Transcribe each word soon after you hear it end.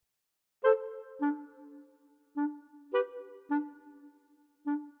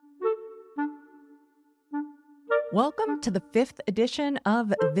Welcome to the 5th edition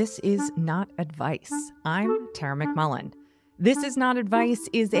of This Is Not Advice. I'm Tara McMullen. This Is Not Advice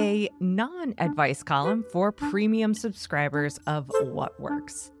is a non-advice column for premium subscribers of What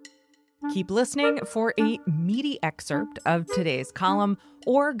Works. Keep listening for a meaty excerpt of today's column,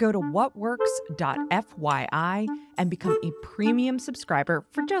 or go to whatworks.fyi and become a premium subscriber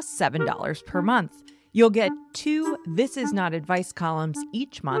for just $7 per month. You'll get 2 This Is Not Advice columns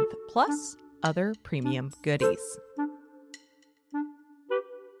each month, plus other premium goodies.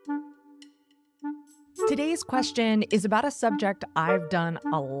 Today's question is about a subject I've done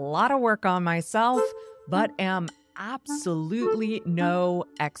a lot of work on myself, but am absolutely no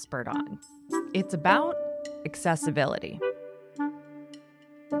expert on. It's about accessibility.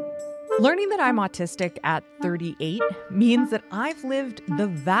 Learning that I'm autistic at 38 means that I've lived the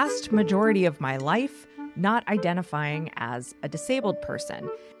vast majority of my life not identifying as a disabled person.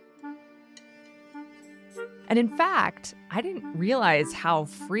 And in fact, I didn't realize how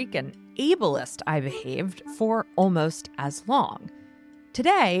freaking ableist I behaved for almost as long.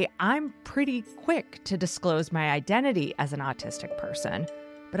 Today, I'm pretty quick to disclose my identity as an autistic person,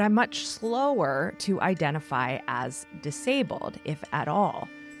 but I'm much slower to identify as disabled, if at all,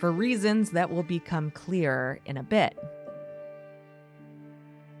 for reasons that will become clearer in a bit.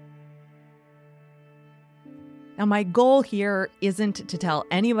 Now, my goal here isn't to tell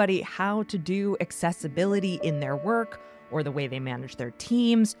anybody how to do accessibility in their work, or the way they manage their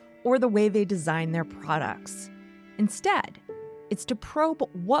teams, or the way they design their products. Instead, it's to probe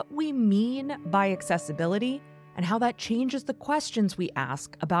what we mean by accessibility and how that changes the questions we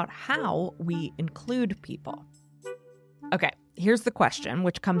ask about how we include people. Okay, here's the question,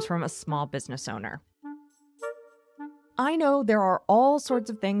 which comes from a small business owner. I know there are all sorts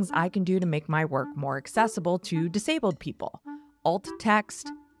of things I can do to make my work more accessible to disabled people. Alt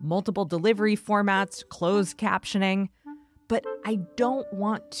text, multiple delivery formats, closed captioning. But I don't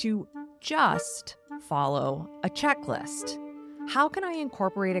want to just follow a checklist. How can I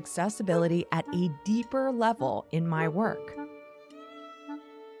incorporate accessibility at a deeper level in my work?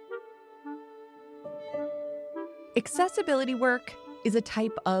 Accessibility work is a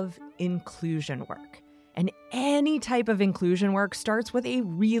type of inclusion work. And any type of inclusion work starts with a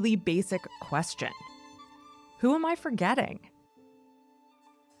really basic question. Who am I forgetting?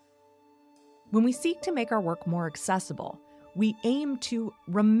 When we seek to make our work more accessible, we aim to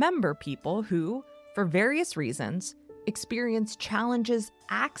remember people who, for various reasons, experience challenges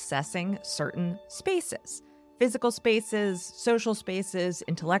accessing certain spaces, physical spaces, social spaces,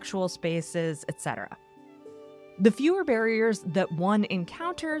 intellectual spaces, etc. The fewer barriers that one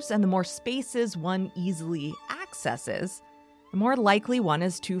encounters and the more spaces one easily accesses, the more likely one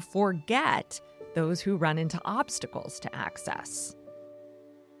is to forget those who run into obstacles to access.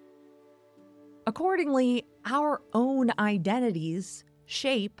 Accordingly, our own identities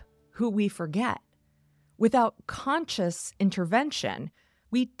shape who we forget. Without conscious intervention,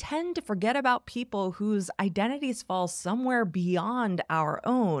 we tend to forget about people whose identities fall somewhere beyond our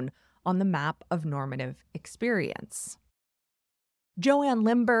own on the map of normative experience. Joanne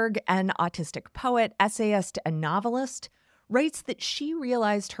Limburg, an autistic poet, essayist, and novelist, writes that she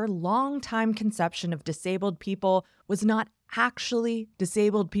realized her longtime conception of disabled people was not actually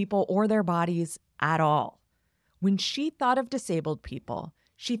disabled people or their bodies at all. When she thought of disabled people,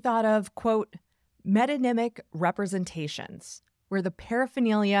 she thought of, quote, metonymic representations, where the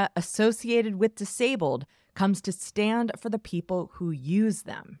paraphernalia associated with disabled comes to stand for the people who use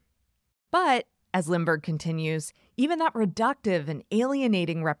them. But, as Limburg continues, even that reductive and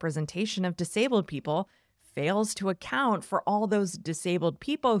alienating representation of disabled people fails to account for all those disabled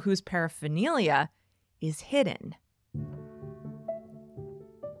people whose paraphernalia is hidden.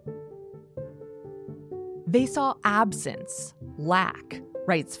 They saw absence, lack,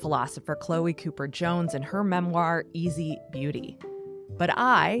 writes philosopher Chloe Cooper Jones in her memoir, Easy Beauty. But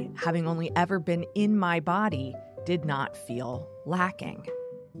I, having only ever been in my body, did not feel lacking.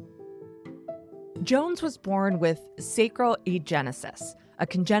 Jones was born with sacral agenesis, a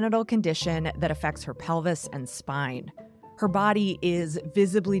congenital condition that affects her pelvis and spine. Her body is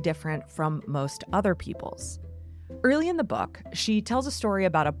visibly different from most other people's. Early in the book, she tells a story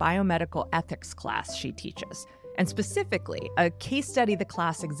about a biomedical ethics class she teaches, and specifically, a case study the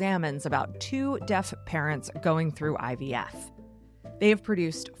class examines about 2 deaf parents going through IVF. They have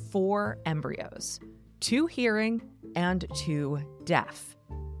produced 4 embryos, 2 hearing and 2 deaf.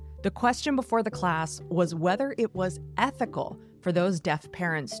 The question before the class was whether it was ethical for those deaf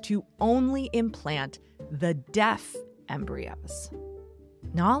parents to only implant the deaf embryos.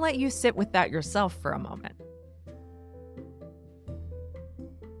 Now I'll let you sit with that yourself for a moment.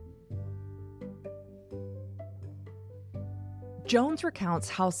 Jones recounts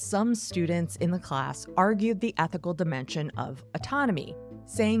how some students in the class argued the ethical dimension of autonomy,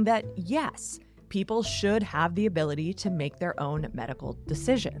 saying that yes, people should have the ability to make their own medical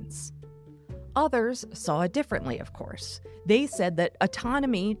decisions. Others saw it differently, of course. They said that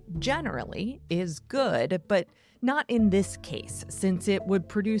autonomy generally is good, but not in this case, since it would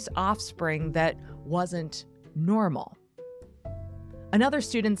produce offspring that wasn't normal. Another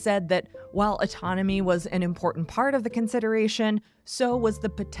student said that while autonomy was an important part of the consideration, so was the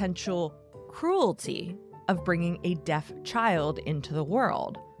potential cruelty of bringing a deaf child into the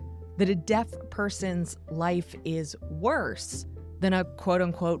world. That a deaf person's life is worse than a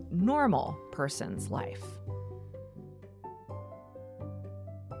quote-unquote normal person's life.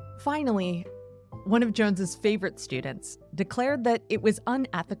 Finally, one of Jones's favorite students declared that it was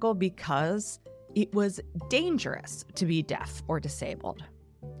unethical because it was dangerous to be deaf or disabled.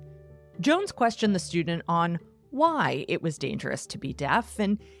 Jones questioned the student on why it was dangerous to be deaf,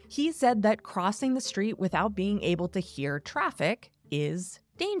 and he said that crossing the street without being able to hear traffic is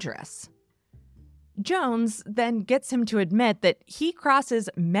dangerous. Jones then gets him to admit that he crosses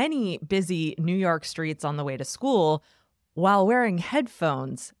many busy New York streets on the way to school while wearing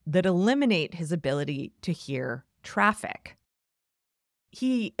headphones that eliminate his ability to hear traffic.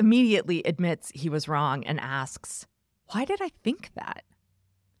 He immediately admits he was wrong and asks, "Why did I think that?"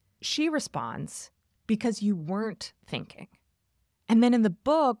 She responds, "Because you weren't thinking." And then in the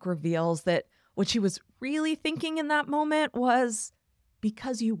book reveals that what she was really thinking in that moment was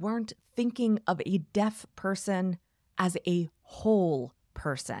because you weren't thinking of a deaf person as a whole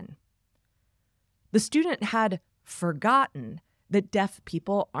person. The student had forgotten that deaf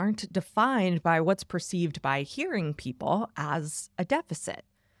people aren't defined by what's perceived by hearing people as a deficit.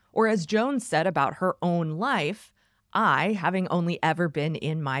 Or as Jones said about her own life, I, having only ever been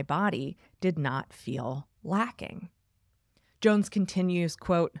in my body, did not feel lacking. Jones continues,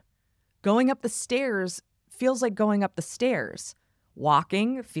 quote, "Going up the stairs feels like going up the stairs.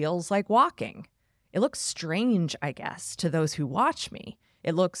 Walking feels like walking. It looks strange, I guess, to those who watch me.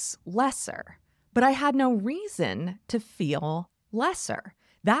 It looks lesser. But I had no reason to feel lesser.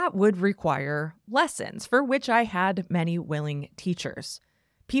 That would require lessons, for which I had many willing teachers.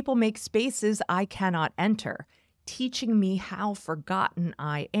 People make spaces I cannot enter, teaching me how forgotten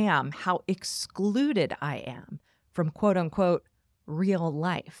I am, how excluded I am from quote-unquote real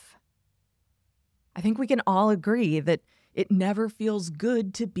life." I think we can all agree that it never feels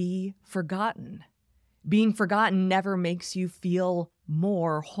good to be forgotten. Being forgotten never makes you feel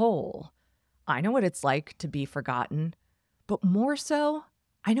more whole. I know what it's like to be forgotten, but more so,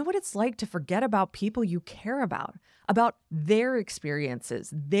 I know what it's like to forget about people you care about their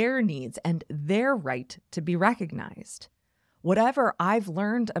experiences, their needs, and their right to be recognized. Whatever I've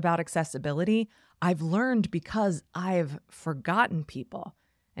learned about accessibility, I've learned because I've forgotten people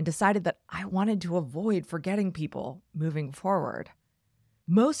and decided that I wanted to avoid forgetting people moving forward.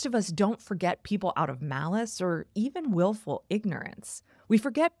 Most of us don't forget people out of malice or even willful ignorance. We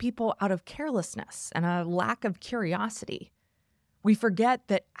forget people out of carelessness and a lack of curiosity. We forget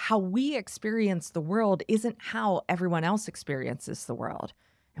that how we experience the world isn't how everyone else experiences the world,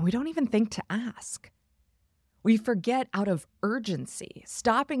 and we don't even think to ask. We forget out of urgency.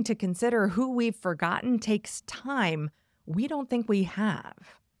 Stopping to consider who we've forgotten takes time we don't think we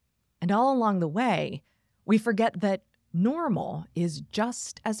have. And all along the way, we forget that normal is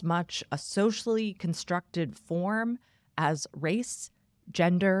just as much a socially constructed form as race,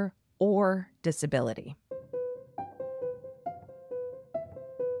 gender, or disability.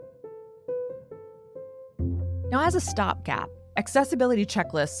 Now, as a stopgap, accessibility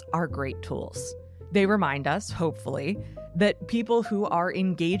checklists are great tools. They remind us, hopefully, that people who are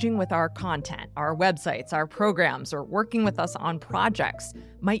engaging with our content, our websites, our programs, or working with us on projects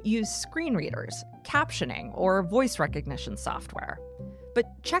might use screen readers, captioning, or voice recognition software.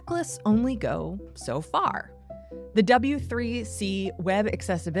 But checklists only go so far. The W3C Web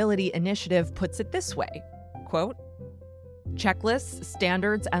Accessibility Initiative puts it this way, quote, "Checklists,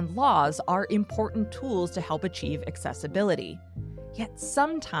 standards, and laws are important tools to help achieve accessibility. Yet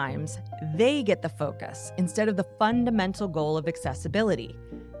sometimes they get the focus instead of the fundamental goal of accessibility,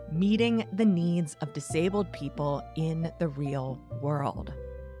 meeting the needs of disabled people in the real world."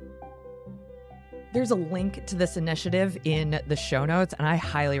 There's a link to this initiative in the show notes, and I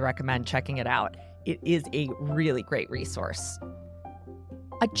highly recommend checking it out. It is a really great resource.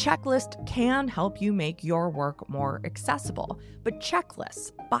 A checklist can help you make your work more accessible, but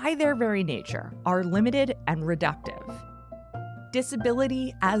checklists, by their very nature, are limited and reductive.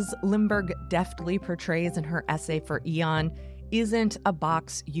 Disability, as Limburg deftly portrays in her essay for Aeon, isn't a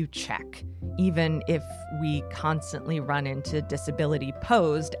box you check, even if we constantly run into disability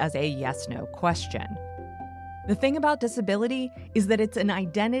posed as a yes/no question. The thing about disability is that it's an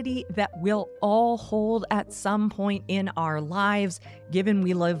identity that we'll all hold at some point in our lives, given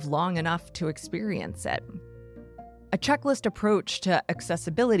we live long enough to experience it. A checklist approach to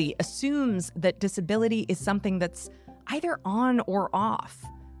accessibility assumes that disability is something that's either on or off,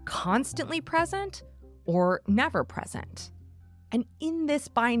 constantly present or never present. And in this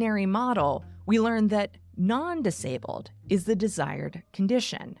binary model, we learn that non-disabled is the desired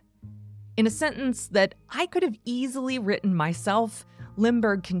condition. In a sentence that I could have easily written myself,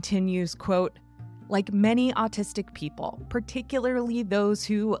 Limberg continues, quote, "Like many autistic people, particularly those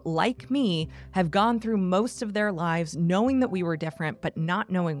who, like me, have gone through most of their lives knowing that we were different but not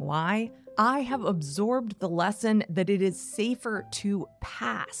knowing why, I have absorbed the lesson that it is safer to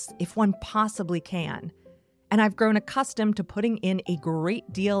pass if one possibly can. And I've grown accustomed to putting in a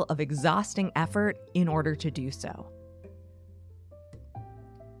great deal of exhausting effort in order to do so."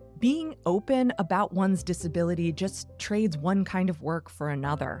 Being open about one's disability just trades one kind of work for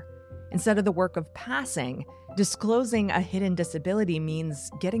another. Instead of the work of passing, disclosing a hidden disability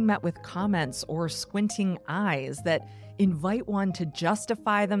means getting met with comments or squinting eyes that invite one to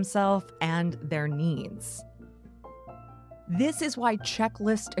justify themselves and their needs. This is why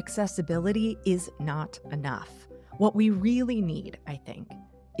checklist accessibility is not enough. What we really need, I think,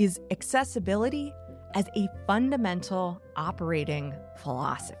 is accessibility as a fundamental operating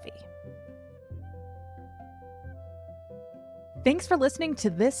philosophy. Thanks for listening to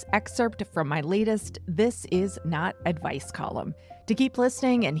this excerpt from my latest This Is Not Advice column. To keep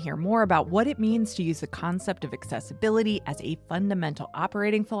listening and hear more about what it means to use the concept of accessibility as a fundamental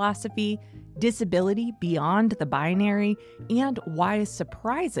operating philosophy, disability beyond the binary, and why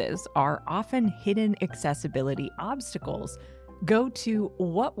surprises are often hidden accessibility obstacles, go to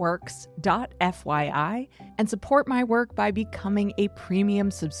whatworks.fyi and support my work by becoming a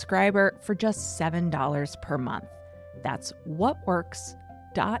premium subscriber for just $7 per month. That's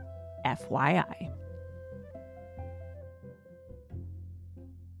whatworks.fyi.